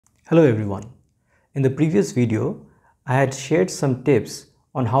Hello everyone. In the previous video, I had shared some tips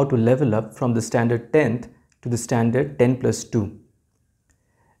on how to level up from the standard 10th to the standard 10 plus 2.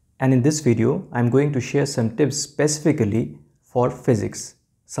 And in this video, I'm going to share some tips specifically for physics,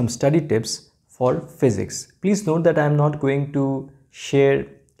 some study tips for physics. Please note that I'm not going to share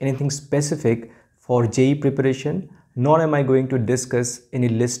anything specific for JEE preparation, nor am I going to discuss any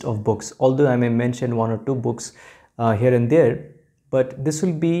list of books, although I may mention one or two books here and there. But this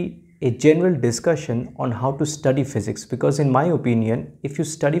will be a general discussion on how to study physics, because in my opinion, if you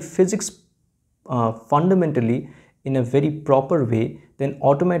study physics fundamentally in a very proper way, then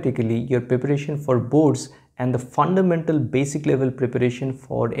automatically your preparation for boards and the fundamental basic level preparation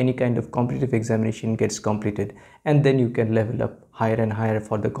for any kind of competitive examination gets completed, and then you can level up higher and higher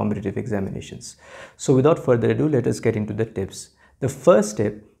for the competitive examinations. So without further ado, let us get into the tips. The first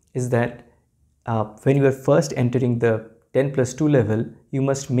tip is that when you are first entering the 10 plus 2 level, you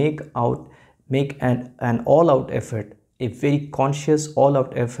must make an all-out effort, a very conscious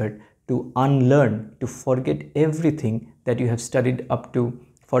all-out effort to unlearn, to forget everything that you have studied up to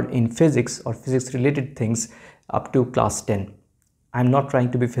in physics or physics related things up to class 10. I'm not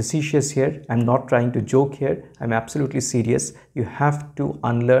trying to be facetious here. I'm not trying to joke here. I'm absolutely serious. You have to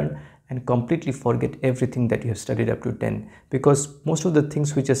unlearn and completely forget everything that you have studied up to 10, because most of the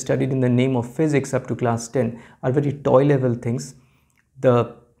things which are studied in the name of physics up to class 10 are very toy level things.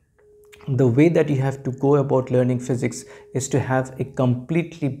 The way that you have to go about learning physics is to have a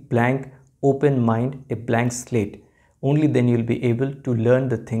completely blank, open mind, a blank slate. Only then you'll be able to learn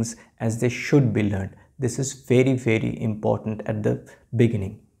the things as they should be learned. This is very, very important at the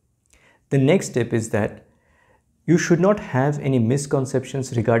beginning. The next step is that you should not have any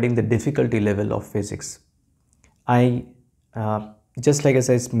misconceptions regarding the difficulty level of physics. Just like as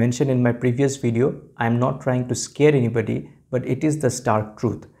I mentioned in my previous video, I am not trying to scare anybody, but it is the stark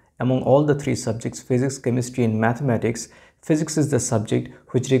truth. Among all the three subjects, physics, chemistry and mathematics, physics is the subject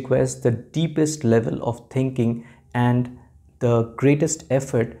which requires the deepest level of thinking, and the greatest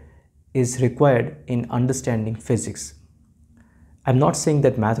effort is required in understanding physics. I'm not saying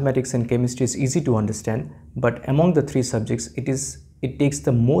that mathematics and chemistry is easy to understand, but among the three subjects, it takes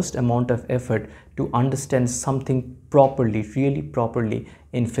the most amount of effort to understand something properly, really properly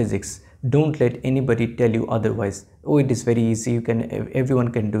in physics. Don't let anybody tell you otherwise. Oh, it is very easy,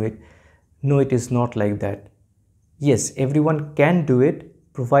 everyone can do it. No, it is not like that. Yes, everyone can do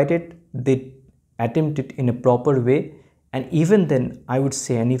it, provided they attempt it in a proper way. And even then, I would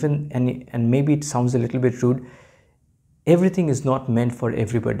say, and maybe it sounds a little bit rude, everything is not meant for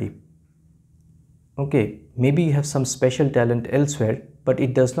everybody. Okay, maybe you have some special talent elsewhere, but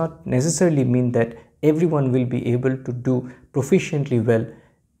it does not necessarily mean that everyone will be able to do proficiently well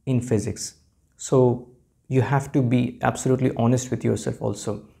in physics. So you have to be absolutely honest with yourself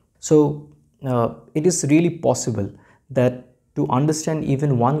also. So it is really possible that to understand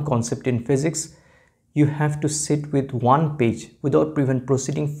even one concept in physics, you have to sit with one page without even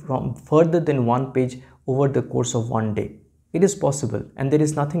proceeding from further than one page over the course of one day. It is possible, and there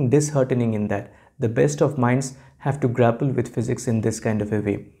is nothing disheartening in that. The best of minds have to grapple with physics in this kind of a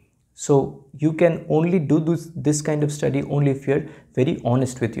way. So you can only do this kind of study only if you're very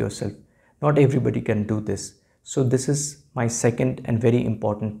honest with yourself. Not everybody can do this. So this is my second and very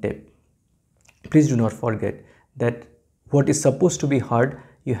important tip. Please do not forget that what is supposed to be hard,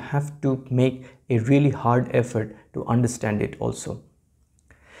 you have to make a really hard effort to understand it also.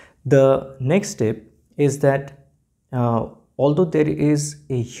 The next tip is that although there is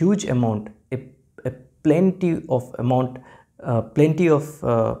a huge amount, plenty of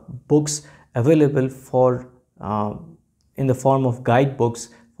books available for in the form of guidebooks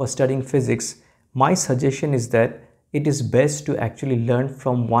for studying physics, my suggestion is that it is best to actually learn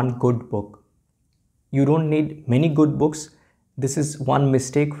from one good book. You don't need many good books. This is one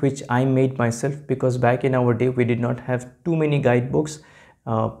mistake which I made myself, because back in our day we did not have too many guidebooks.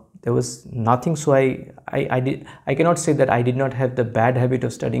 There was nothing, so I cannot say that I did not have the bad habit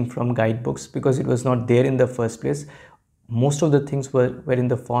of studying from guidebooks, because it was not there in the first place. Most of the things were in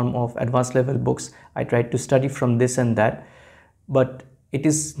the form of advanced level books. I tried to study from this and that, but it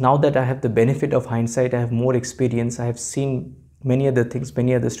is now that I have the benefit of hindsight, I have more experience, I have seen many other things,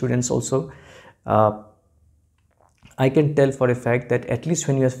 many other students also. I can tell for a fact that at least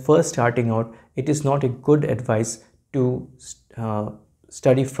when you are first starting out, it is not a good advice to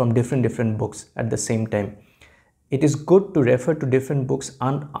study from different books at the same time. It is good to refer to different books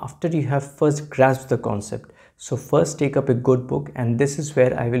after you have first grasped the concept. So first take up a good book, and this is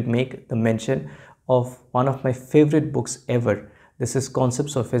where I will make the mention of one of my favorite books ever. This is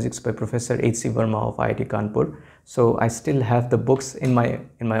Concepts of Physics by Professor H.C. Verma of IIT Kanpur. So I still have the books in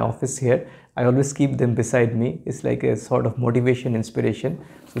my office here. I always keep them beside me. It's like a sort of motivation, inspiration.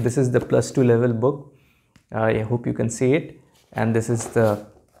 So this is the +2 level book. I hope you can see it. And this is the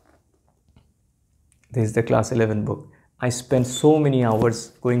class 11 book. I spent so many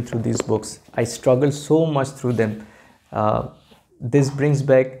hours going through these books. I struggled so much through them. This brings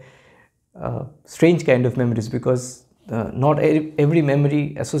back strange kind of memories, because not every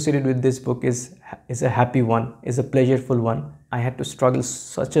memory associated with this book is a happy one, is a pleasureful one. I had to struggle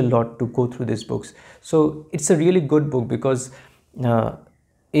such a lot to go through these books. So it's a really good book, because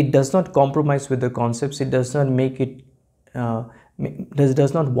it does not compromise with the concepts. It does not make it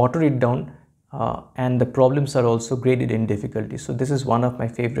does not water it down, and the problems are also graded in difficulty. So this is one of my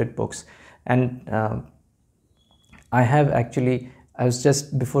favorite books. And I was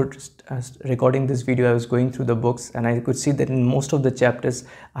just before recording this video, I was going through the books, and I could see that in most of the chapters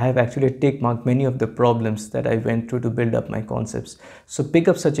I have actually tick marked many of the problems that I went through to build up my concepts. So pick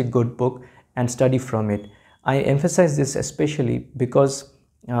up such a good book and study from it. I emphasize this especially because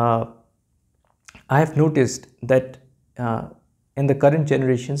I have noticed that in the current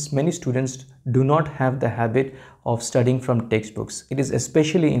generations, many students do not have the habit of studying from textbooks. It is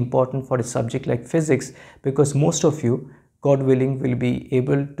especially important for a subject like physics, because most of you, God willing, will be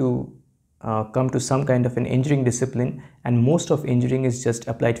able to come to some kind of an engineering discipline, and most of engineering is just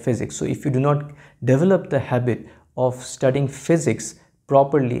applied physics. So if you do not develop the habit of studying physics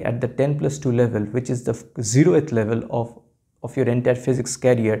properly at the 10+2 level, which is the 0th level of your entire physics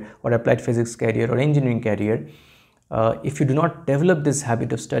career or applied physics career or engineering career, if you do not develop this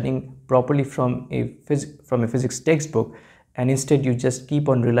habit of studying properly from a physics textbook, and instead you just keep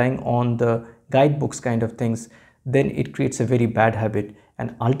on relying on the guidebooks kind of things, then it creates a very bad habit.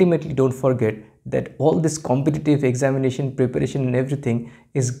 And ultimately, don't forget that all this competitive examination preparation and everything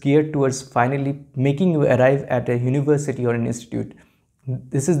is geared towards finally making you arrive at a university or an institute.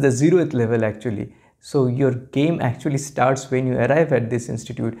 This is the 0th level actually. So your game actually starts when you arrive at this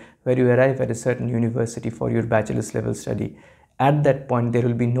institute, where you arrive at a certain university for your bachelor's level study. At that point, there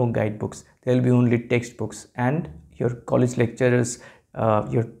will be no guidebooks. There will be only textbooks and your college lecturers,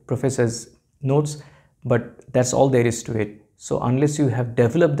 your professors' notes, but that's all there is to it. So unless you have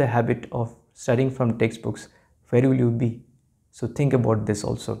developed the habit of studying from textbooks, where will you be? So think about this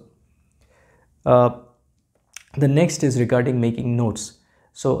also. The next is regarding making notes.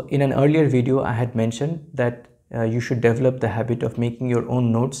 So in an earlier video, I had mentioned that you should develop the habit of making your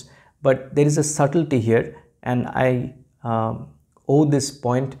own notes, but there is a subtlety here, and I owe this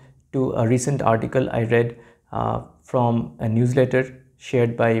point to a recent article I read from a newsletter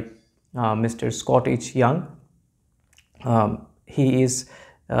shared by Mr. Scott H. Young. He is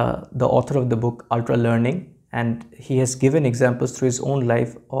the author of the book Learning, and he has given examples through his own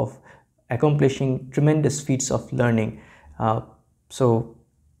life of accomplishing tremendous feats of learning. So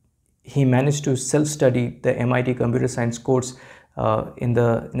he managed to self-study the MIT computer science course in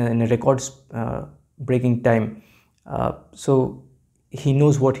a record-breaking time. So he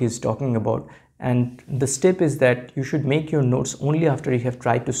knows what he is talking about. And the step is that you should make your notes only after you have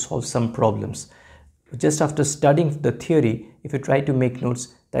tried to solve some problems. Just after studying the theory, if you try to make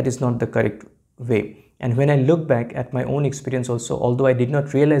notes, that is not the correct way. And when I look back at my own experience also, although I did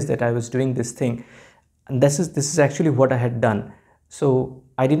not realize that I was doing this thing, and this is actually what I had done. So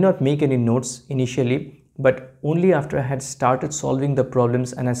I did not make any notes initially, but only after I had started solving the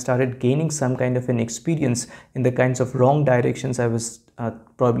problems and I started gaining some kind of an experience in the kinds of wrong directions I was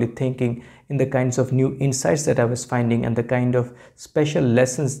probably thinking, in the kinds of new insights that I was finding, and the kind of special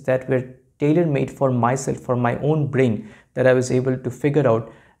lessons that were tailor-made for myself, for my own brain, that I was able to figure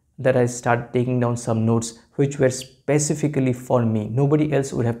out, that I started taking down some notes which were specifically for me. Nobody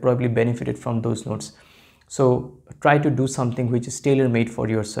else would have probably benefited from those notes. So try to do something which is tailor-made for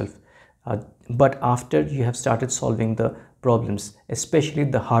yourself, but after you have started solving the problems, especially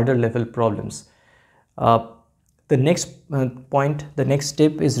the harder level problems. The next point, the next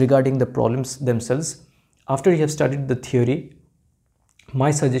step is regarding the problems themselves. After you have studied the theory,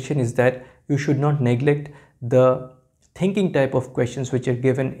 my suggestion is that you should not neglect the thinking type of questions which are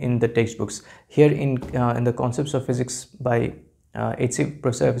given in the textbooks. Here in the Concepts of Physics by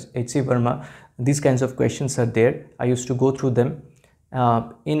Professor H.C. Verma, these kinds of questions are there. I used to go through them.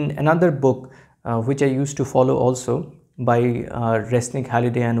 In another book which I used to follow also, by Resnick,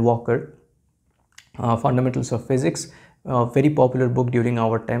 Halliday and Walker, Fundamentals of Physics, very popular book during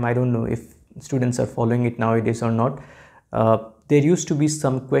our time. I don't know if students are following it nowadays or not. There used to be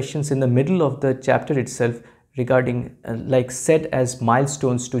some questions in the middle of the chapter itself regarding like set as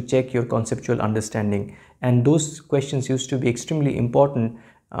milestones to check your conceptual understanding, and those questions used to be extremely important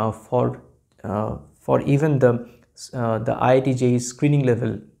for even the IIT JEE screening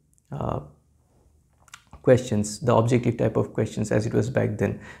level uh, questions, the objective type of questions as it was back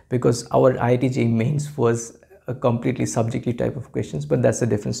then, because our IIT JEE mains was a completely subjective type of questions, but that's a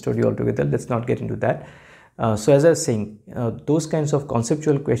different story altogether. Let's not get into that. So as I was saying, those kinds of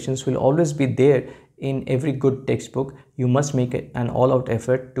conceptual questions will always be there in every good textbook. You must make an all-out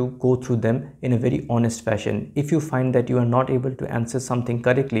effort to go through them in a very honest fashion. If you find that you are not able to answer something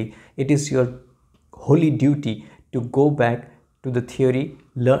correctly, it is your holy duty to go back to the theory,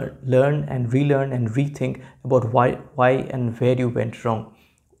 learn and relearn and rethink about why and where you went wrong.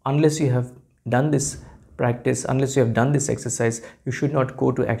 Unless you have done this practice, unless you have done this exercise, you should not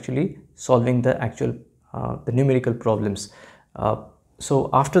go to actually solving the actual the numerical problems. So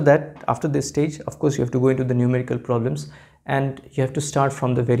after that, after this stage, of course, you have to go into the numerical problems, and you have to start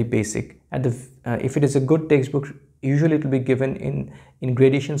from the very basic. At the if it is a good textbook, usually it will be given in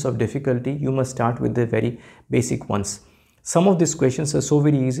gradations of difficulty. You must start with the very basic ones. Some of these questions are so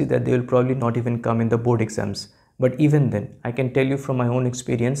very easy that they will probably not even come in the board exams. But even then, I can tell you from my own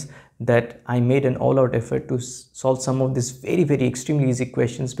experience that I made an all-out effort to solve some of these very, very extremely easy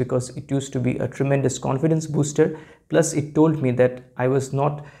questions, because it used to be a tremendous confidence booster. Plus, it told me that I was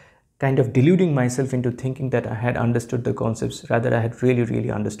not kind of deluding myself into thinking that I had understood the concepts. Rather, I had really,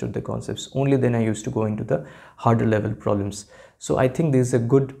 really understood the concepts. Only then I used to go into the harder level problems. So I think this is a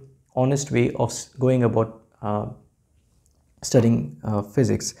good, honest way of going about studying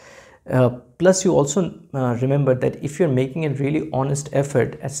physics. Plus, you also remember that if you're making a really honest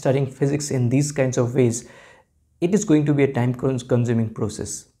effort at studying physics in these kinds of ways, it is going to be a time-consuming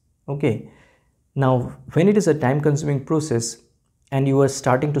process. Okay. Now, when it is a time-consuming process and you are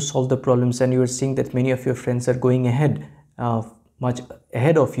starting to solve the problems and you are seeing that many of your friends are going ahead, much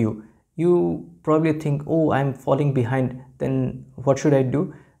ahead of you, you probably think, oh, I'm falling behind, then what should I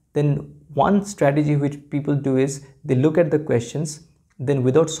do? Then one strategy which people do is they look at the questions, then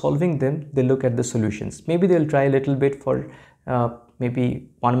without solving them, they look at the solutions. Maybe they'll try a little bit for maybe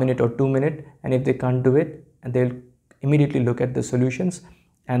 1 minute or 2 minutes, and if they can't do it, they'll immediately look at the solutions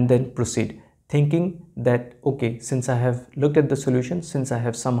and then proceed, thinking that, okay, since I have looked at the solution, since I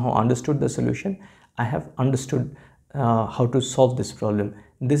have somehow understood the solution, I have understood how to solve this problem.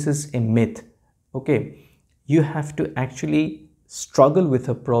 This is a myth. Okay, you have to actually struggle with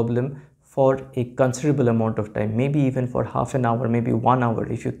a problem for a considerable amount of time, maybe even for half an hour, maybe 1 hour.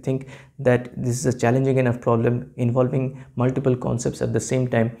 If you think that this is a challenging enough problem involving multiple concepts at the same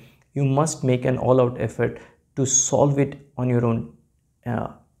time, you must make an all-out effort to solve it on your own.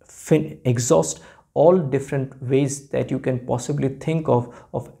 Exhaust all different ways that you can possibly think of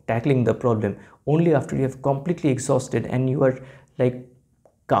tackling the problem. Only after you have completely exhausted and you are like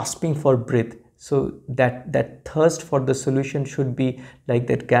gasping for breath, so that thirst for the solution should be like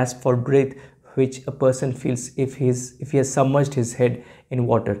that gasp for breath which a person feels if he has submerged his head in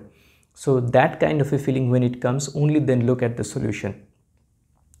water. So that kind of a feeling when it comes, only then look at the solution.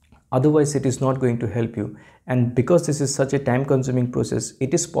 Otherwise, it is not going to help you. And because this is such a time-consuming process,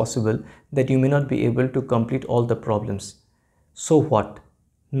 it is possible that you may not be able to complete all the problems. So what?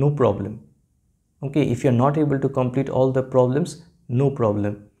 No problem. Okay, if you're not able to complete all the problems, no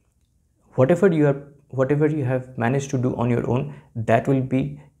problem. Whatever you have managed to do on your own, that will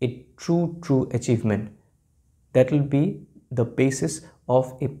be a true achievement. That will be the basis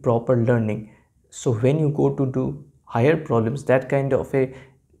of a proper learning. So when you go to do higher problems, that kind of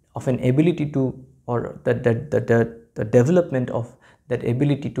an ability to, or the development of that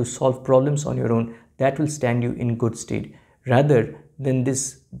ability to solve problems on your own, that will stand you in good stead, rather than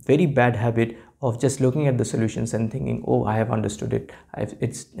this very bad habit of just looking at the solutions and thinking, oh, I have understood it,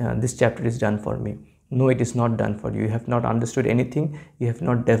 this chapter is done for me. No, it is not done for you. You have not understood anything. You have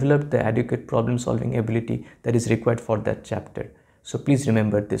not developed the adequate problem solving ability that is required for that chapter. So please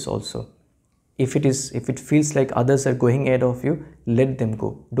remember this also. If it feels like others are going ahead of you, let them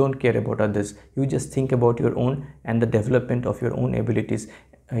go. Don't care about others. You just think about your own and the development of your own abilities,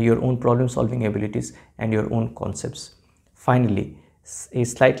 your own problem solving abilities and your own concepts. Finally, a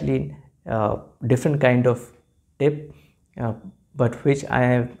slightly different kind of tip, but which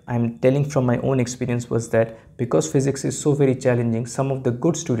I'm telling from my own experience, was that because physics is so very challenging, some of the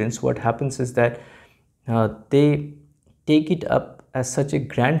good students, what happens is that they take it up as such a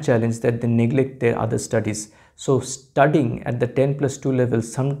grand challenge that they neglect their other studies. So studying at the 10+2 level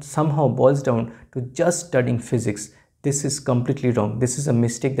somehow boils down to just studying physics. This is completely wrong. This is a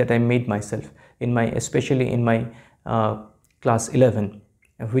mistake that I made myself especially in my class 11.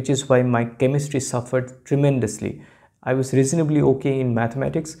 which is why my chemistry suffered tremendously. I was reasonably okay in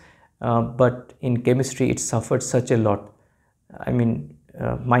mathematics, but in chemistry it suffered such a lot. I mean,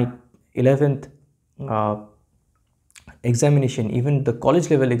 my 11th examination, even the college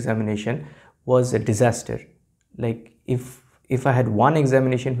level examination, was a disaster. Like if I had one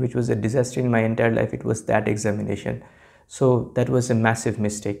examination which was a disaster in my entire life, it was that examination. So that was a massive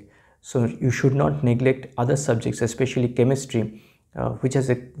mistake. So you should not neglect other subjects, especially chemistry, which has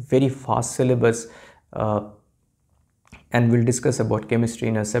a very fast syllabus, and we'll discuss about chemistry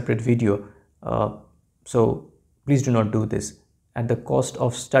in a separate video. So please do not do this. At the cost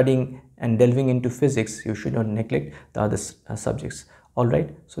of studying and delving into physics, you should not neglect the other subjects. All right,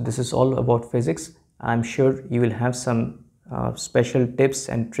 so this is all about physics. I'm sure you will have some special tips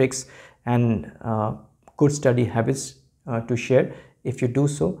and tricks and good study habits to share. If you do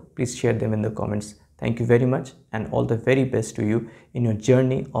so, please share them in the comments. Thank you very much, and all the very best to you in your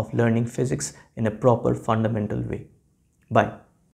journey of learning physics in a proper fundamental way. Bye.